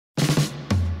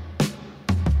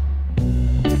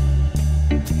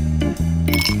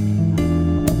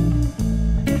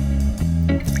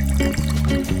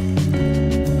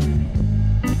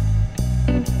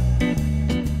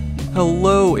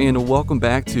Hello and welcome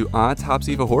back to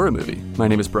Autopsy of a Horror Movie. My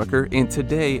name is Brucker, and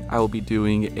today I will be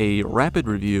doing a rapid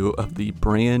review of the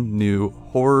brand new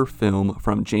horror film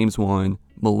from James Wan,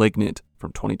 Malignant,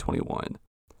 from 2021.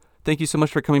 Thank you so much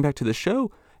for coming back to the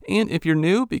show, and if you're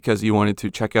new because you wanted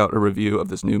to check out a review of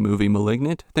this new movie,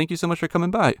 Malignant, thank you so much for coming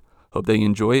by. Hope that you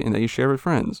enjoy it and that you share with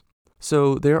friends.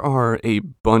 So there are a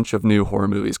bunch of new horror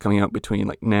movies coming out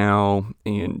between now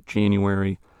and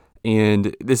January.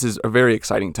 And this is a very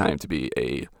exciting time to be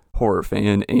a horror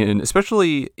fan, and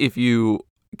especially if you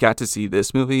got to see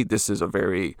this movie, this is a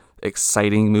very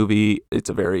exciting movie. It's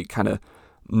a very kind of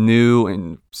new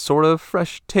and sort of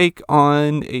fresh take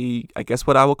on I guess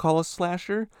what I will call a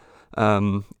slasher.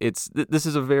 This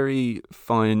is a very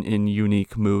fun and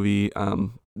unique movie.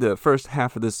 The first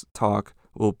half of this talk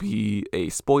will be a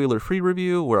spoiler-free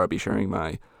review where I'll be sharing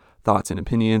my thoughts and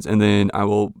opinions, and then I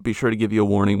will be sure to give you a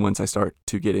warning once I start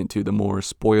to get into the more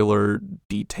spoiler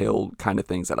detailed kind of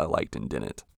things that I liked and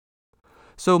didn't.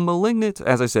 So Malignant,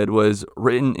 as I said, was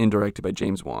written and directed by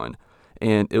James Wan,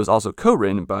 and it was also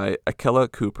co-written by Akela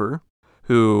Cooper,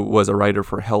 who was a writer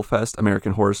for Hellfest,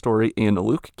 American Horror Story, and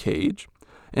Luke Cage,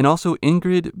 and also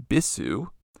Ingrid Bisu.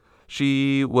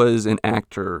 She was an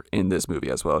actor in this movie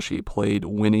as well. She played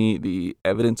Winnie, the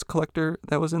evidence collector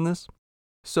that was in this.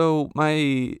 So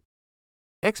my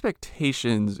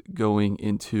expectations going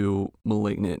into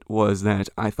Malignant was that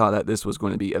I thought that this was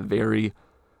going to be a very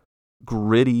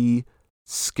gritty,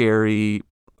 scary,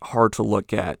 hard to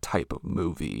look at type of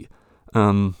movie.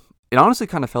 It honestly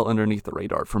kind of fell underneath the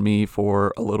radar for me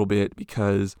for a little bit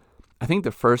because I think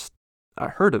the first I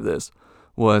heard of this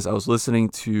was I was listening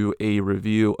to a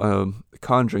review of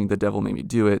Conjuring, The Devil Made Me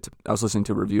Do It. I was listening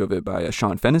to a review of it by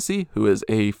Sean Fennessy, who is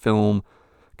a film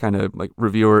kind of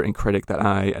reviewer and critic that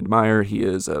I admire. He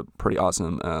is a pretty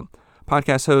awesome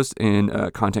podcast host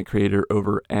and content creator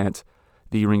over at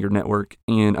the Ringer Network.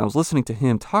 And I was listening to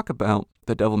him talk about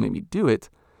The Devil Made Me Do It.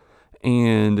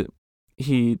 And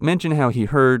he mentioned how he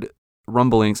heard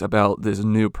rumblings about this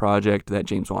new project that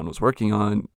James Wan was working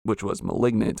on, which was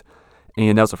Malignant.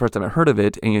 And that was the first time I heard of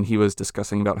it. And he was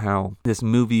discussing about how this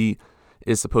movie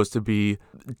is supposed to be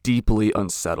deeply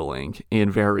unsettling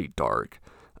and very dark.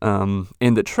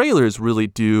 And the trailers really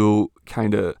do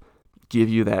kind of give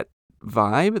you that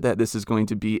vibe that this is going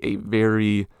to be a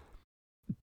very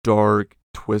dark,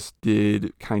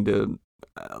 twisted, kind of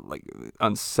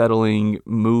unsettling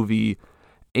movie.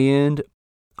 And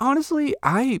honestly,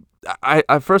 I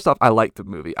first off, I liked the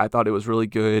movie. I thought it was really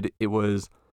good.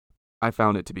 I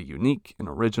found it to be unique and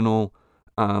original.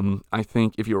 I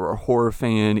think if you're a horror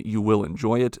fan, you will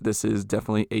enjoy it. This is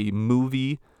definitely a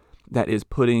movie that is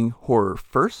putting horror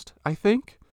first, I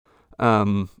think.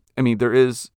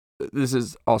 This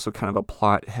is also kind of a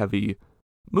plot-heavy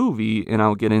movie, and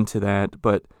I'll get into that,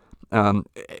 but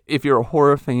if you're a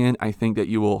horror fan, I think that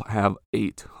you will have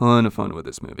a ton of fun with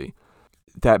this movie.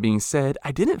 That being said,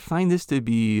 I didn't find this to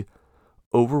be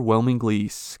overwhelmingly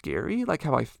scary, like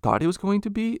how I thought it was going to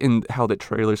be, and how the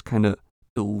trailers kind of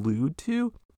allude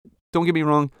to. Don't get me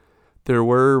wrong, there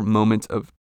were moments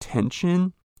of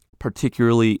tension,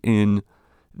 particularly in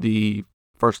the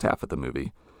first half of the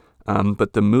movie.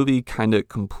 But the movie kind of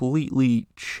completely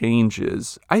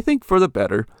changes, I think for the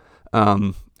better,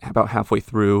 about halfway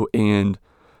through, and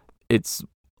it's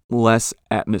less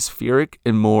atmospheric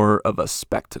and more of a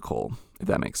spectacle, if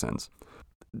that makes sense.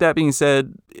 That being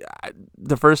said,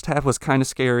 the first half was kind of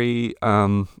scary,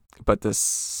 but the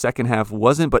second half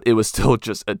wasn't, but it was still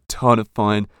just a ton of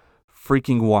fun,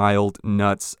 freaking wild,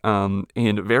 nuts, and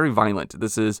very violent.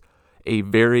 This is a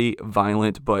very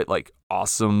violent but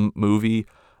awesome movie.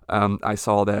 I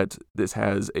saw that this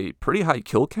has a pretty high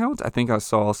kill count. I think I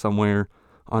saw somewhere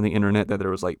on the internet that there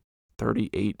was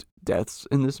 38 deaths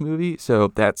in this movie. So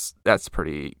that's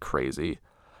pretty crazy.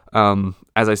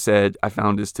 As I said, I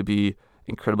found this to be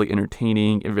incredibly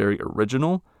entertaining and very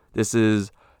original. This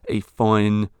is a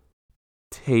fun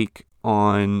take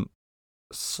on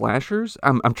slashers.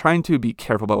 I'm trying to be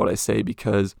careful about what I say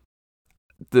because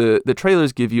the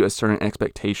trailers give you a certain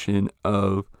expectation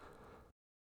of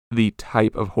the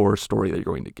type of horror story that you're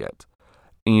going to get.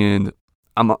 And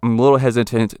I'm a little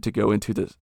hesitant to go into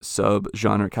the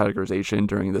sub-genre categorization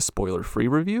during the spoiler-free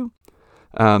review.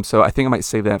 So I think I might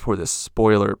save that for the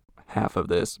spoiler half of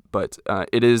this. But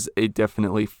it is a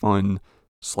definitely fun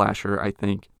slasher, I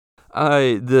think.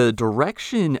 The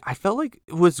direction, I felt like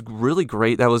it was really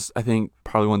great. That was, I think,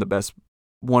 probably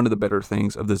one of the better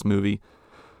things of this movie.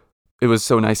 It was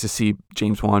so nice to see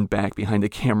James Wan back behind the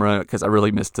camera because I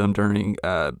really missed him during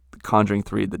Conjuring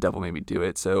 3, The Devil Made Me Do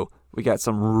It. So we got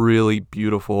some really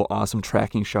beautiful, awesome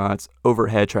tracking shots,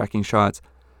 overhead tracking shots,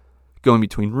 going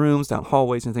between rooms, down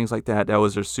hallways and things like that. That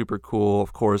was just super cool.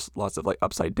 Of course, lots of like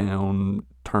upside down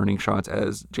turning shots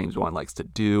as James Wan likes to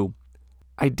do.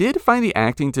 I did find the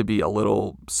acting to be a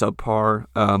little subpar.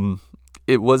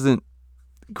 It wasn't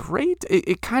great.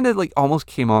 It kind of like almost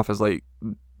came off as like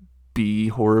B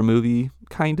horror movie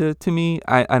kind of to me.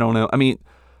 I don't know. I mean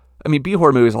B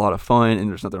horror movie is a lot of fun and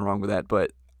there's nothing wrong with that,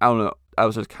 but I don't know. I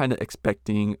was just kind of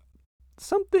expecting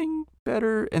something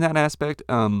better in that aspect.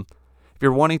 If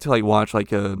you're wanting to like watch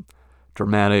like a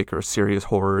dramatic or serious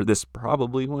horror, this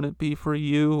probably wouldn't be for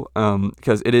you.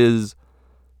 Because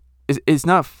it's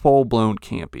not full blown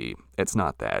campy. It's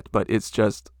not that, but it's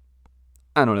just,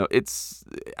 I don't know.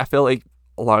 I feel like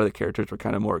a lot of the characters were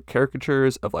kind of more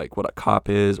caricatures of like what a cop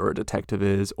is or a detective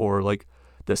is, or like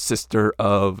the sister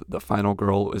of the final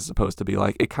girl is supposed to be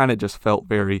like. It kind of just felt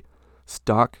very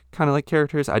stock kind of like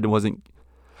characters. I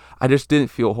just didn't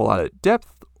feel a whole lot of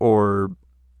depth or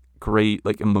great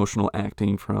like emotional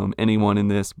acting from anyone in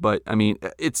this, but I mean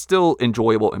it's still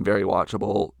enjoyable and very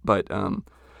watchable, but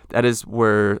that is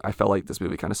where I felt like this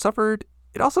movie kind of suffered.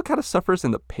 It also kind of suffers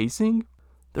in the pacing.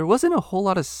 There wasn't a whole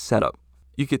lot of setup.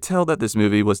 You could tell that this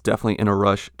movie was definitely in a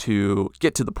rush to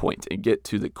get to the point and get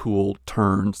to the cool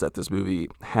turns that this movie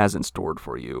has in store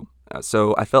for you.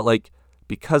 So I felt like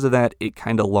because of that, it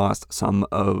kind of lost some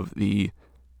of the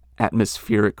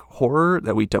atmospheric horror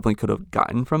that we definitely could have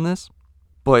gotten from this.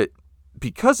 But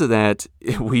because of that,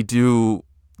 we do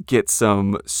get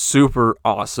some super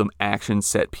awesome action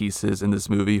set pieces in this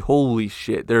movie. Holy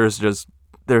shit. There's just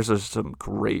some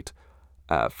great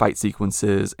fight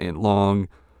sequences and long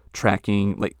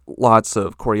tracking, like lots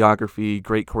of choreography,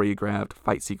 great choreographed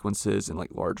fight sequences in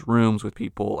like large rooms with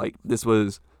people. Like this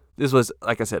was,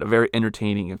 like I said, a very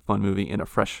entertaining and fun movie and a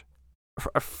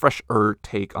fresher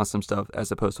take on some stuff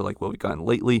as opposed to like what we've gotten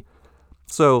lately.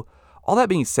 So all that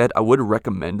being said, I would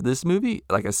recommend this movie.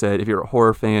 Like I said, if you're a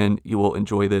horror fan, you will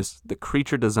enjoy this. The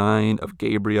creature design of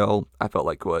Gabriel, I felt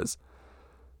like was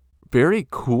very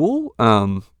cool.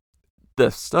 The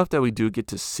stuff that we do get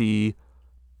to see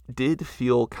did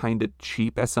feel kind of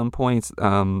cheap at some points.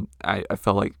 I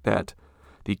felt like that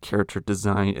the character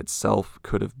design itself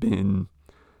could have been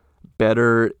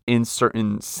better in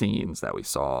certain scenes that we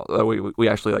saw. We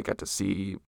actually like got to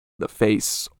see the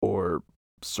face or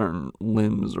certain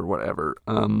limbs or whatever.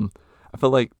 I feel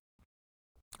like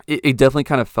it definitely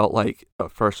kind of felt like a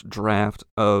first draft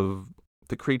of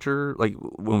the creature, like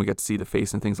when we got to see the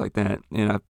face and things like that.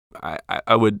 And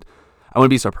I wouldn't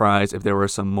be surprised if there were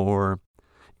some more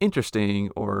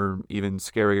interesting or even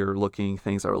scarier looking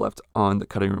things that were left on the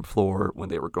cutting room floor when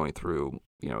they were going through,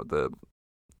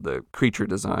 the creature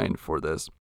design for this.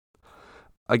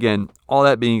 Again, all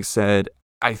that being said,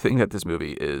 I think that this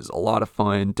movie is a lot of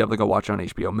fun. Definitely go watch it on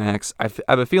HBO Max. I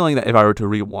have a feeling that if I were to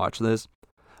rewatch this,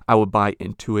 I would buy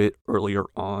into it earlier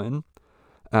on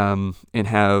and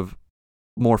have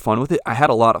more fun with it. I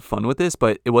had a lot of fun with this,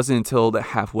 but it wasn't until the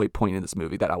halfway point in this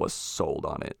movie that I was sold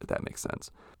on it, if that makes sense.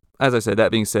 As I said,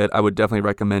 that being said, I would definitely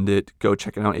recommend it. Go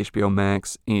check it out on HBO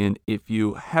Max. And if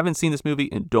you haven't seen this movie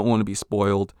and don't want to be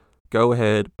spoiled, go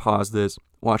ahead, pause this,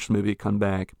 watch the movie, come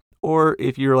back. Or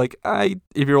if you're like,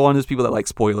 if you're one of those people that like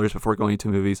spoilers before going to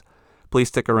movies, please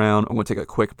stick around. I'm going to take a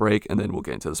quick break and then we'll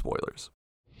get into the spoilers.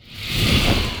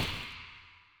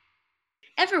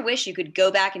 Ever wish you could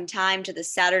go back in time to the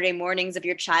Saturday mornings of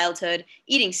your childhood,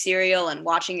 eating cereal and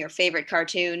watching your favorite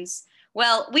cartoons?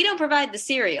 Well, we don't provide the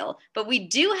cereal, but we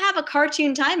do have a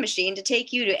cartoon time machine to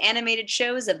take you to animated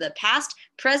shows of the past,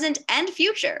 present, and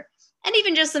future. And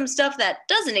even just some stuff that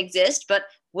doesn't exist, but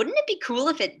wouldn't it be cool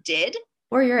if it did?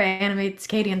 We're your animates,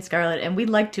 Katie and Scarlett, and we'd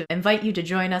like to invite you to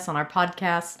join us on our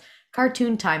podcast,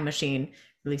 Cartoon Time Machine,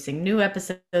 releasing new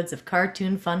episodes of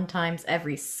Cartoon Fun Times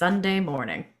every Sunday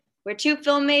morning. We're two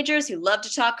film majors who love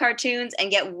to talk cartoons and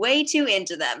get way too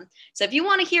into them. So if you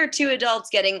want to hear two adults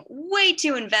getting way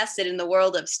too invested in the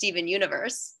world of Steven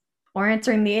Universe, or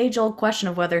answering the age-old question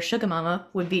of whether Sugar Mama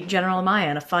would beat General Maya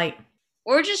in a fight,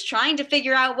 or just trying to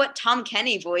figure out what Tom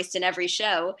Kenny voiced in every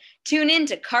show, tune in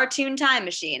to Cartoon Time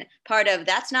Machine, part of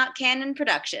That's Not Canon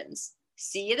Productions.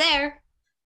 See you there!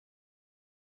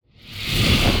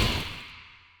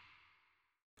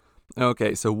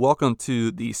 Okay, so welcome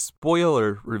to the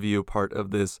spoiler review part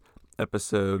of this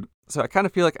episode. So I kind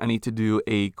of feel like I need to do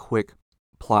a quick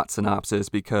plot synopsis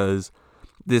because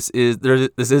this is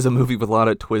a movie with a lot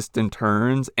of twists and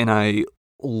turns, and I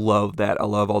love that. I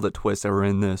love all the twists that were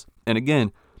in this. And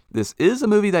again, this is a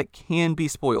movie that can be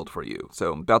spoiled for you.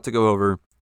 So I'm about to go over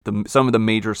some of the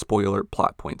major spoiler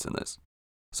plot points in this.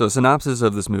 So synopsis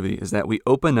of this movie is that we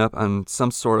open up on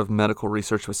some sort of medical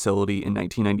research facility in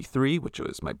 1993, which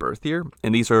was my birth year.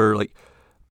 And these are like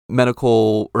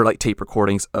medical or like tape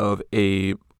recordings of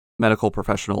a medical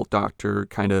professional doctor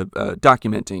kind of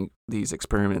documenting these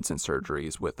experiments and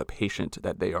surgeries with a patient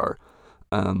that they are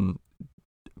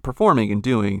performing and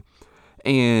doing.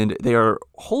 And they are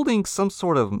holding some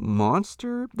sort of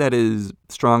monster that is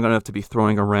strong enough to be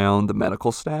throwing around the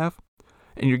medical staff.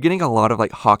 And you're getting a lot of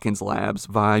like Hawkins Labs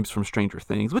vibes from Stranger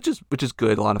Things, which is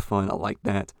good, a lot of fun. I like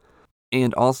that.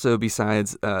 And also,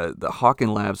 besides the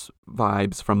Hawkins Labs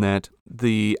vibes from that,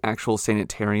 the actual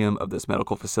sanitarium of this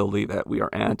medical facility that we are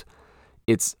at,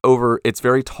 it's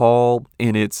very tall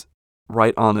and it's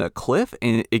right on a cliff,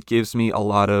 and it gives me a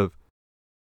lot of,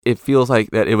 it feels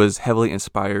like that it was heavily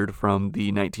inspired from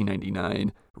the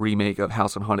 1999 remake of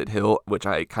House on Haunted Hill, which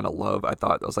I kind of love. I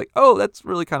was like, oh, that's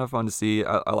really kind of fun to see.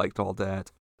 I liked all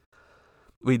that.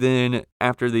 We then,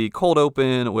 after the cold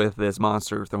open with this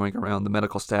monster throwing around the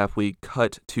medical staff, we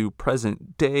cut to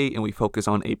present day and we focus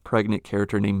on a pregnant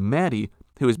character named Maddie,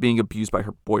 who is being abused by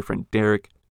her boyfriend Derek.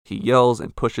 He yells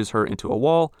and pushes her into a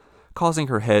wall, causing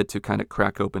her head to kind of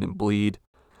crack open and bleed.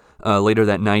 Later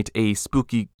that night, a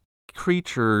spooky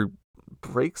creature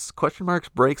breaks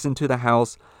into the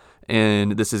house,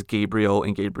 and this is Gabriel,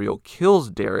 and Gabriel kills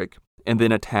Derek and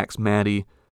then attacks Maddie.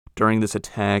 During this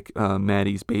attack,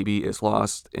 Maddie's baby is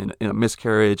lost in a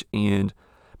miscarriage, and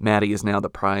Maddie is now the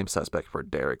prime suspect for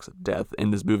Derek's death.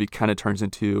 And this movie kind of turns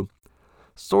into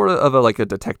sort of like a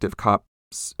detective cop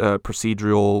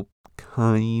procedural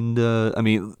kind of. I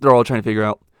mean, they're all trying to figure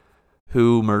out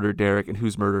who murdered Derek and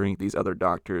who's murdering these other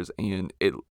doctors, and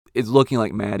it's looking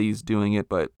like Maddie's doing it,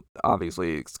 but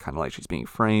obviously it's kind of like she's being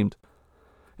framed.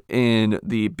 And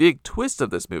the big twist of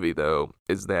this movie, though,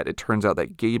 is that it turns out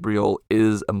that Gabriel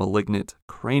is a malignant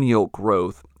cranial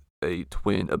growth, a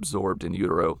twin absorbed in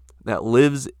utero, that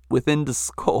lives within the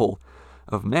skull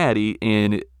of Maddie,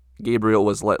 and Gabriel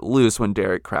was let loose when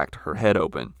Derek cracked her head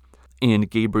open. And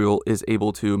Gabriel is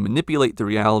able to manipulate the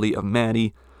reality of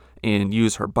Maddie and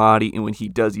use her body, and when he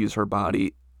does use her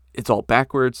body, it's all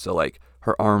backwards, so like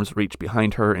her arms reach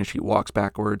behind her and she walks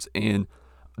backwards, and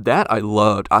that I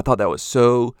loved. I thought that was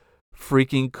so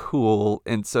freaking cool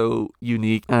and so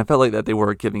unique. And I felt like that they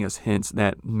were giving us hints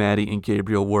that Maddie and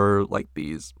Gabriel were like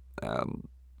these,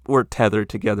 were tethered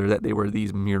together, that they were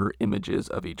these mirror images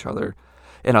of each other.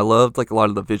 And I loved like a lot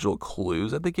of the visual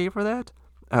clues that they gave for that.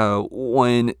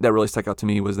 One that really stuck out to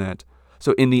me was that,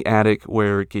 so in the attic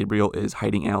where Gabriel is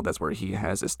hiding out, that's where he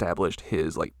has established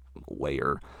his like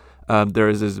lair. There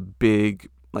is this big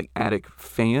like attic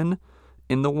fan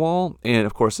in the wall, and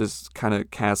of course this kind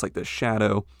of casts like the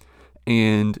shadow.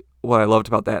 And what I loved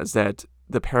about that is that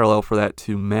the parallel for that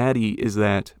to Maddie is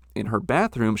that in her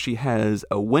bathroom she has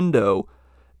a window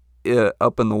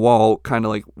up in the wall, kind of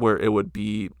like where it would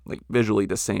be like visually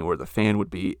the same where the fan would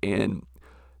be, and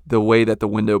the way that the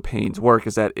window panes work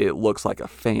is that it looks like a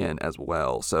fan as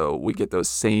well, so we get the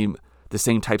same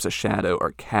types of shadow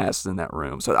are cast in that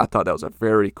room. So I thought that was a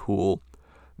very cool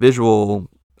visual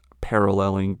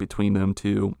paralleling between them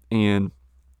two. And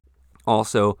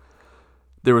also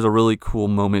there was a really cool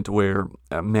moment where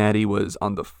Maddie was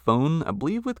on the phone, I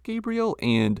believe, with Gabriel,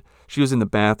 and she was in the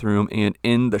bathroom, and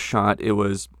in the shot it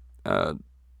was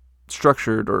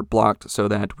structured or blocked so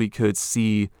that we could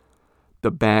see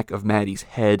the back of Maddie's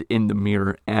head in the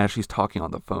mirror as she's talking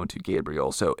on the phone to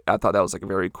Gabriel. So I thought that was like a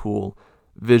very cool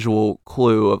visual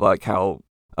clue of like how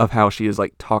she is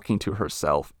like talking to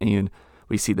herself, and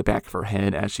we see the back of her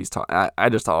head as she's talking. I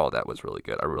just thought, oh, that was really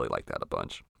good. I really liked that a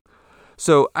bunch.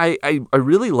 So I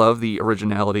really love the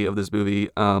originality of this movie.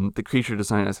 The creature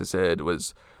design, as I said,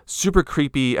 was super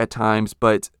creepy at times,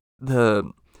 but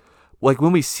like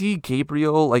when we see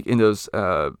Gabriel like in those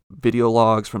video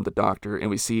logs from the doctor, and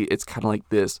we see it's kind of like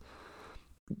this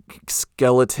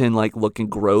skeleton like looking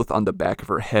growth on the back of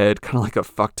her head, kind of like a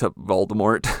fucked up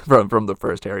Voldemort from the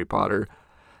first Harry Potter.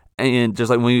 And just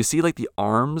like when you see like the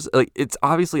arms, like it's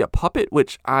obviously a puppet,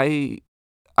 which I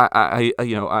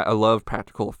love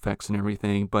practical effects and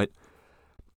everything, but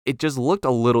it just looked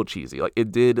a little cheesy. Like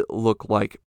it did look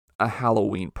like a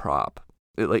Halloween prop.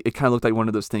 It kind of looked like one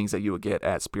of those things that you would get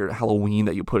at Spirit Halloween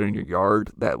that you put in your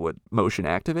yard that would motion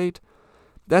activate.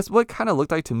 That's what it kind of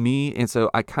looked like to me, and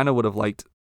so I kind of would have liked,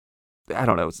 I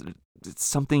don't know, it's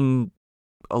something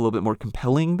a little bit more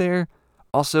compelling there.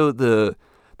 Also, the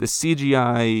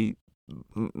CGI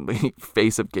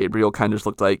face of Gabriel kind of just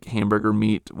looked like hamburger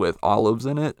meat with olives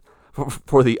in it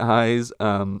for the eyes.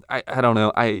 I don't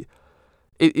know.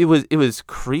 It was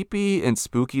creepy and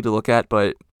spooky to look at,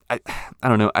 but I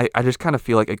don't know. I just kind of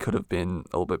feel like it could have been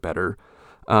a little bit better.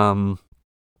 And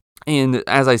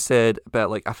as I said, about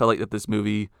like I felt like that this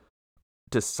movie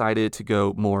decided to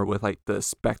go more with like the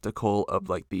spectacle of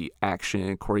like the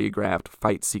action choreographed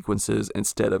fight sequences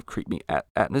instead of creepy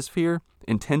atmosphere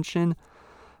and tension.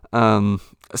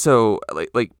 So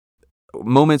like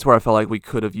moments where I felt like we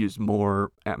could have used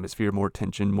more atmosphere, more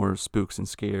tension, more spooks and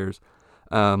scares,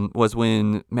 was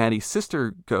when Maddie's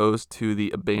sister goes to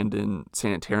the abandoned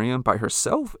sanitarium by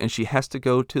herself, and she has to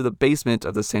go to the basement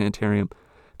of the sanitarium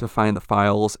to find the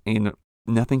files, and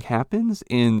nothing happens.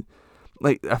 And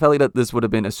like, I felt like that this would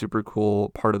have been a super cool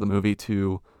part of the movie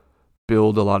to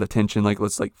build a lot of tension. Like,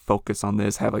 let's like focus on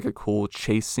this, have like a cool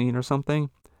chase scene or something.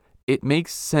 It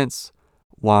makes sense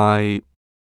why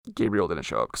Gabriel didn't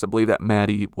show up, because I believe that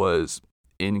Maddie was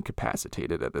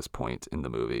incapacitated at this point in the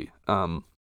movie.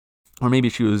 Or maybe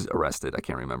she was arrested. I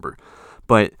can't remember.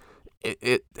 But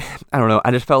it I don't know.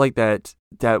 I just felt like that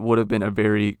would have been a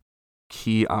very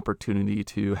key opportunity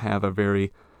to have a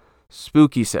very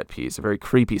spooky set piece, a very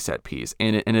creepy set piece.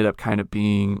 And it ended up kind of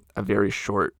being a very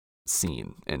short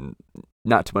scene, and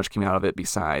not too much came out of it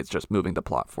besides just moving the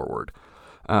plot forward.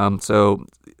 So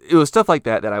it was stuff like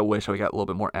that I wish we got a little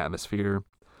bit more atmosphere.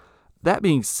 That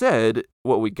being said,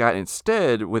 what we got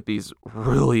instead with these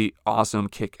really awesome,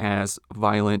 kick-ass,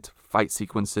 violent fight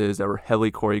sequences that were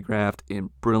heavily choreographed and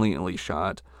brilliantly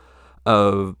shot,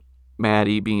 of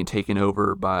Maddie being taken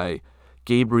over by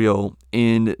Gabriel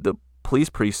in the police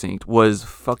precinct, was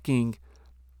fucking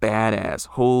badass.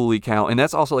 Holy cow. And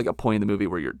that's also like a point in the movie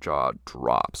where your jaw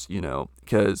drops, you know,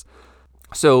 because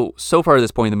so far at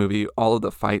this point in the movie, all of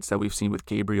the fights that we've seen with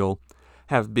Gabriel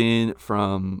have been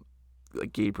from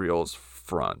like Gabriel's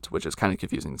front, which is kind of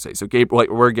confusing to say. So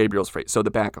we're Gabriel's face, so the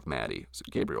back of Maddie, so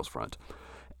Gabriel's front,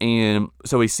 and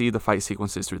so we see the fight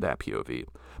sequences through that POV.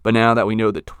 But now that we know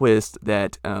the twist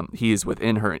that he is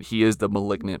within her and he is the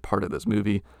malignant part of this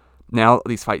movie, now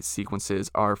these fight sequences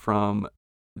are from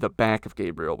the back of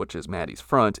Gabriel, which is Maddie's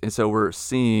front, and so we're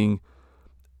seeing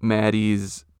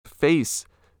Maddie's face,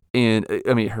 and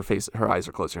I mean her eyes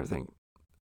are closed and everything.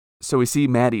 So we see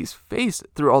Maddie's face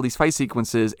through all these fight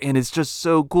sequences, and it's just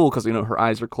so cool because, you know, her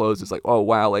eyes are closed. It's like, oh,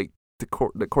 wow, like the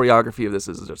choreography of this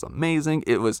is just amazing.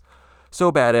 It was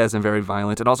so badass and very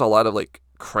violent, and also a lot of like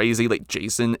crazy, like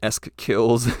Jason-esque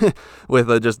kills with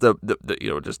just the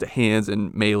you know, just the hands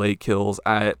and melee kills.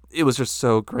 It was just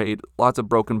so great. Lots of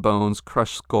broken bones,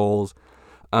 crushed skulls.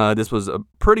 This was a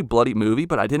pretty bloody movie,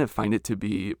 but I didn't find it to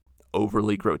be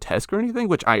overly grotesque or anything,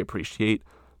 which I appreciate.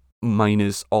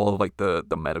 Minus all of like the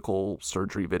medical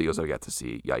surgery videos I got to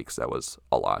see. Yikes, that was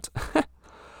a lot.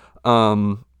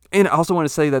 And I also want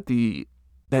to say that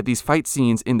these fight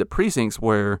scenes in the precincts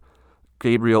where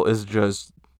Gabriel is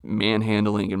just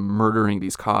manhandling and murdering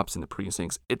these cops in the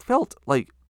precincts, it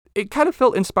kind of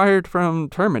felt inspired from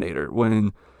Terminator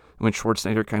when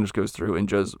Schwarzenegger kind of just goes through and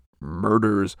just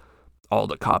murders all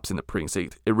the cops in the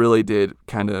precinct. It really did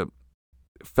kind of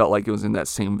felt like it was in that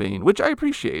same vein, which I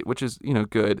appreciate, which is, you know,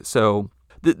 good. So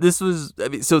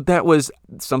that was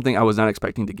something I was not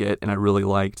expecting to get, and I really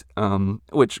liked,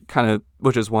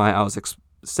 which is why I was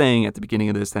saying at the beginning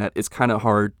of this that it's kind of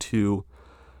hard to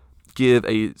give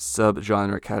a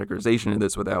subgenre categorization of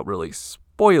this without really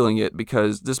spoiling it,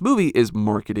 because this movie is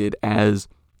marketed as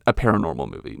a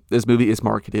paranormal movie. This movie is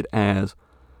marketed as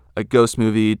a ghost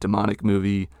movie, demonic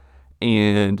movie,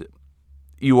 and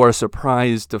you are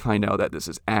surprised to find out that this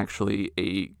is actually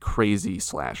a crazy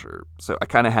slasher. So I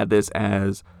kind of had this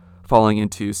as falling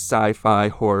into sci-fi,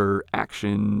 horror,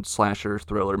 action, slasher,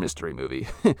 thriller, mystery movie.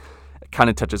 It kind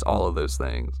of touches all of those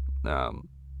things.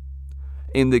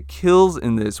 And the kills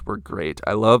in this were great.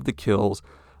 I love the kills.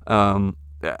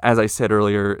 As I said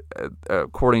earlier,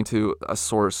 according to a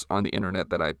source on the internet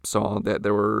that I saw, that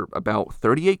there were about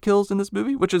 38 kills in this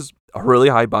movie, which is a really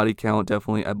high body count.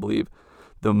 Definitely, I believe,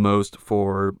 the most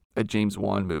for a James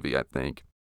Wan movie, I think.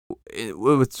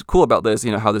 What's cool about this,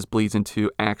 you know, how this bleeds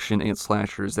into action and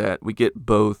slashers, that we get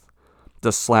both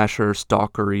the slasher,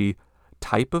 stalkery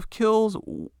type of kills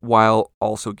while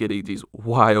also getting these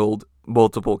wild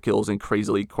multiple kills and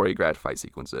crazily choreographed fight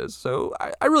sequences. So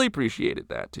I really appreciated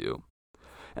that too.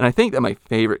 And I think that my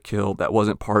favorite kill that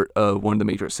wasn't part of one of the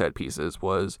major set pieces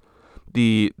was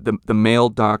the male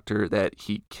doctor that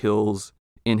he kills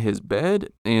in his bed.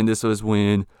 And this was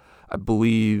when I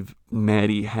believe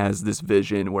Maddie has this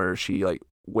vision where she like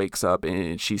wakes up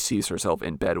and she sees herself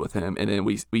in bed with him, and then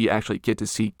we actually get to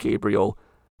see Gabriel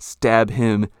stab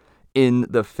him in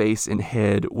the face and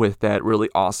head with that really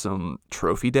awesome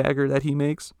trophy dagger that he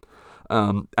makes.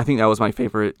 I think that was my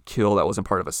favorite kill that wasn't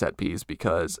part of a set piece,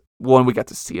 because one, we got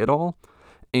to see it all,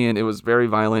 and it was very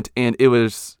violent, and it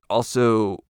was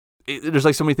also there's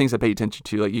like so many things I pay attention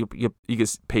to. Like you can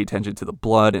pay attention to the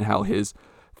blood and how his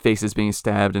faces being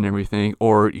stabbed and everything,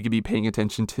 or you could be paying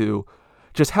attention to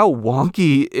just how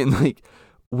wonky and like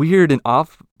weird and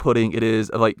off-putting it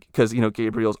is, like, because, you know,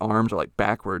 Gabriel's arms are like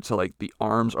backwards, so like the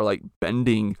arms are like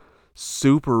bending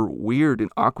super weird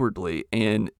and awkwardly,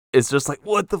 and it's just like,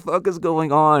 what the fuck is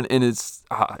going on? And it's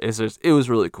just, it was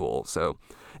really cool. So,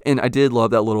 and I did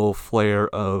love that little flair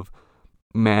of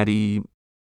Maddie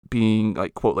being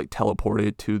like, quote, like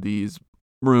teleported to these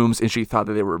rooms, and she thought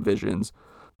that they were visions.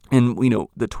 And, you know,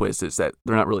 the twist is that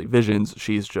they're not really visions.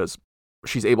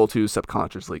 She's able to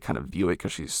subconsciously kind of view it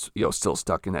because she's, you know, still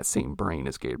stuck in that same brain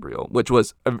as Gabriel, which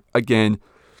was, again,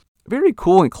 very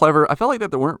cool and clever. I felt like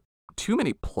that there weren't too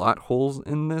many plot holes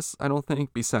in this, I don't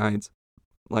think, besides,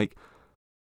 like,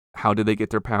 how did they get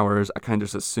their powers? I kind of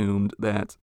just assumed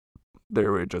that they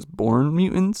were just born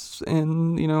mutants,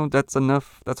 and, you know, that's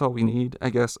enough. That's all we need, I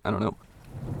guess. I don't know.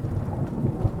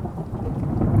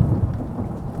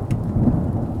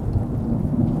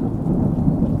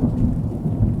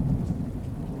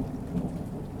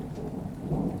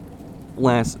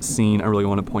 Last scene I really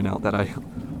want to point out that I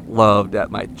loved,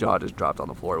 that my jaw just dropped on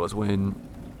the floor, was when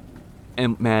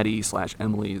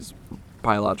Maddie/Emily's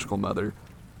biological mother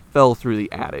fell through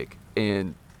the attic,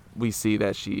 and we see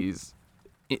that she's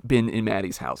been in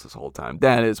Maddie's house this whole time.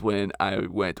 That is when I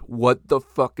went, what the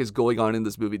fuck is going on in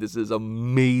this movie? This is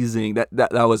amazing.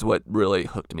 That was what really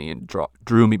hooked me and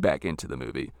drew me back into the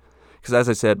movie. Because as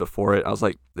I said before it, I was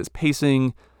like, this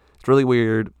pacing, it's really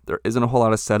weird. There isn't a whole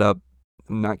lot of setup.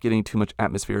 I'm not getting too much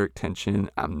atmospheric tension.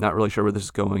 I'm not really sure where this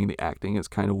is going. The acting is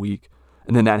kind of weak.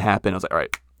 And then that happened. I was like, all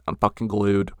right, I'm fucking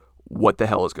glued. What the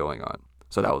hell is going on?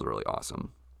 So that was really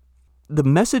awesome. The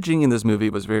messaging in this movie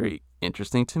was very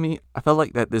interesting to me. I felt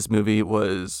like that this movie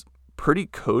was pretty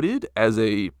coded as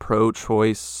a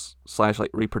pro-choice /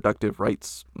 like reproductive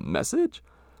rights message.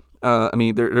 I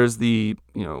mean, there's the,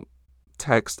 you know,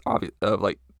 text of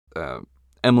like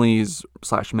Emily's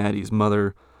 / Maddie's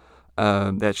mother,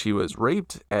 that she was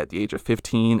raped at the age of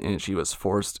 15 and she was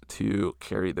forced to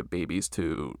carry the babies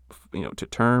to, you know, to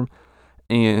term.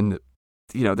 And,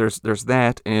 you know, there's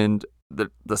that, and the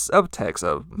subtext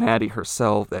of Maddie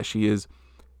herself, that she is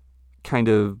kind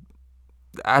of,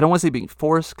 I don't want to say being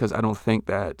forced, because I don't think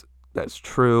that that's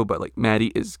true, but like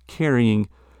Maddie is carrying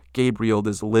Gabriel,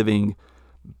 this living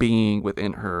being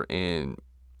within her, and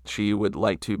she would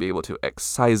like to be able to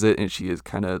excise it, and she is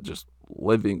kind of just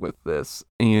living with this,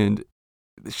 and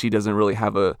she doesn't really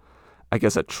have a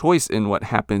choice in what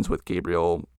happens with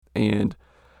Gabriel. And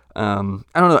I don't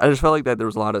know, I just felt like that there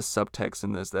was a lot of subtext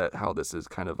in this, that how this is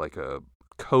kind of like a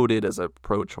coded as a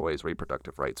pro-choice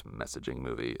reproductive rights messaging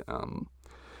movie.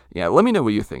 Yeah, let me know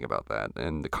what you think about that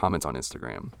in the comments on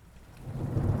Instagram.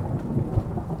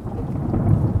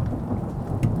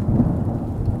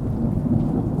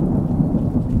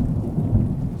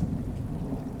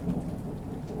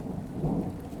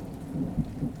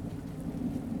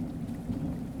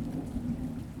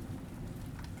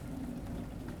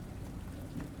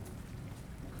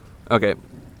 Okay,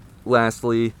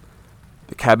 lastly,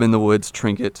 the Cabin in the Woods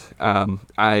trinket.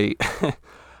 I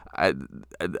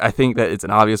think that it's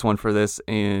an obvious one for this,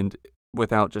 and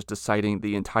without just deciding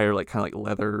the entire like kind of like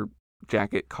leather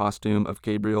jacket costume of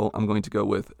Gabriel, I'm going to go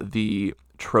with the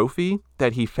trophy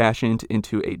that he fashioned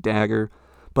into a dagger,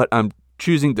 but I'm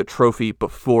choosing the trophy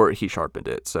before he sharpened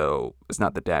it, so it's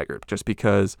not the dagger, just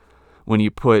because when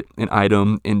you put an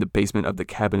item in the basement of the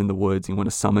Cabin in the Woods, you want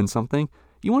to summon something,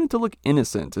 you want it to look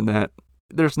innocent, and that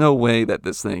there's no way that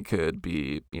this thing could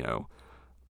be, you know,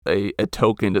 a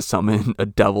token to summon a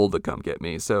devil to come get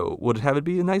me. So would have it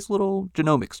be a nice little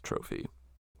genomics trophy.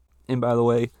 And by the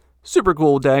way, super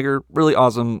cool dagger, really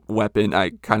awesome weapon.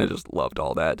 I kind of just loved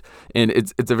all that. And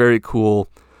it's a very cool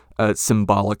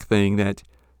symbolic thing that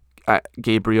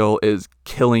Gabriel is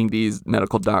killing these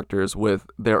medical doctors with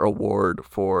their award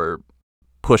for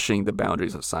pushing the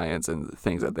boundaries of science and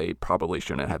things that they probably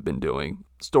shouldn't have been doing.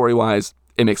 Story-wise,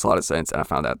 it makes a lot of sense, and I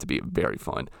found that to be very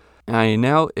fun. I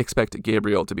now expect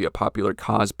Gabriel to be a popular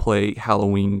cosplay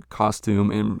Halloween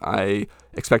costume, and I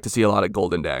expect to see a lot of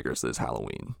golden daggers this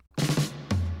Halloween.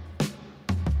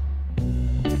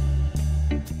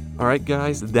 Alright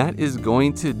guys, that is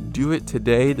going to do it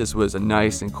today. This was a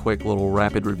nice and quick little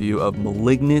rapid review of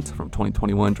 *Malignant* from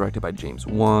 2021, directed by James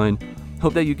Wan.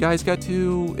 Hope that you guys got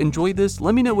to enjoy this.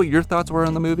 Let me know what your thoughts were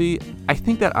on the movie. I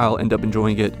think that I'll end up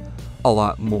enjoying it a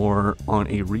lot more on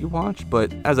a rewatch,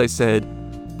 but as I said,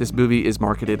 this movie is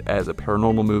marketed as a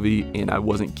paranormal movie, and I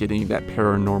wasn't getting that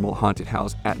paranormal haunted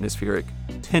house atmospheric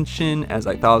tension as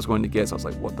I thought I was going to get, so I was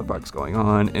like, what the fuck's going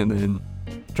on? And then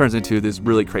turns into this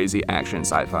really crazy action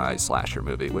sci-fi slasher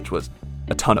movie, which was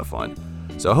a ton of fun.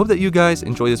 So I hope that you guys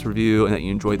enjoy this review and that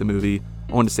you enjoy the movie.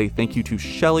 I want to say thank you to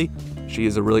Shelly. She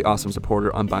is a really awesome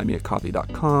supporter on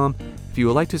buymeacoffee.com. If you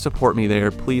would like to support me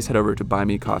there, please head over to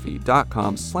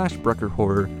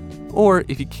buymeacoffee.com/BruckerHorror. Or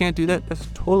if you can't do that, that's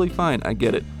totally fine. I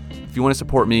get it. If you want to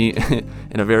support me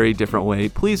in a very different way,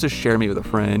 please just share me with a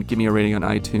friend, give me a rating on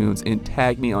iTunes, and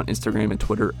tag me on Instagram and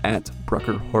Twitter at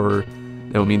BruckerHorror.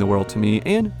 That would mean the world to me.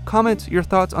 And comment your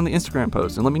thoughts on the Instagram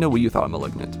post and let me know what you thought of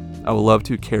Malignant. I would love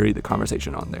to carry the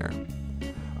conversation on there.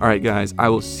 All right, guys, I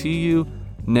will see you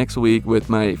next week with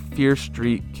my Fear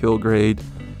Street kill grade.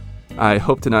 I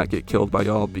hope to not get killed by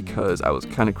y'all because I was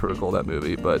kind of critical of that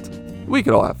movie, but we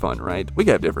could all have fun, right? We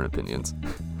could have different opinions.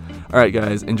 All right,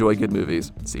 guys, enjoy good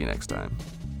movies. See you next time.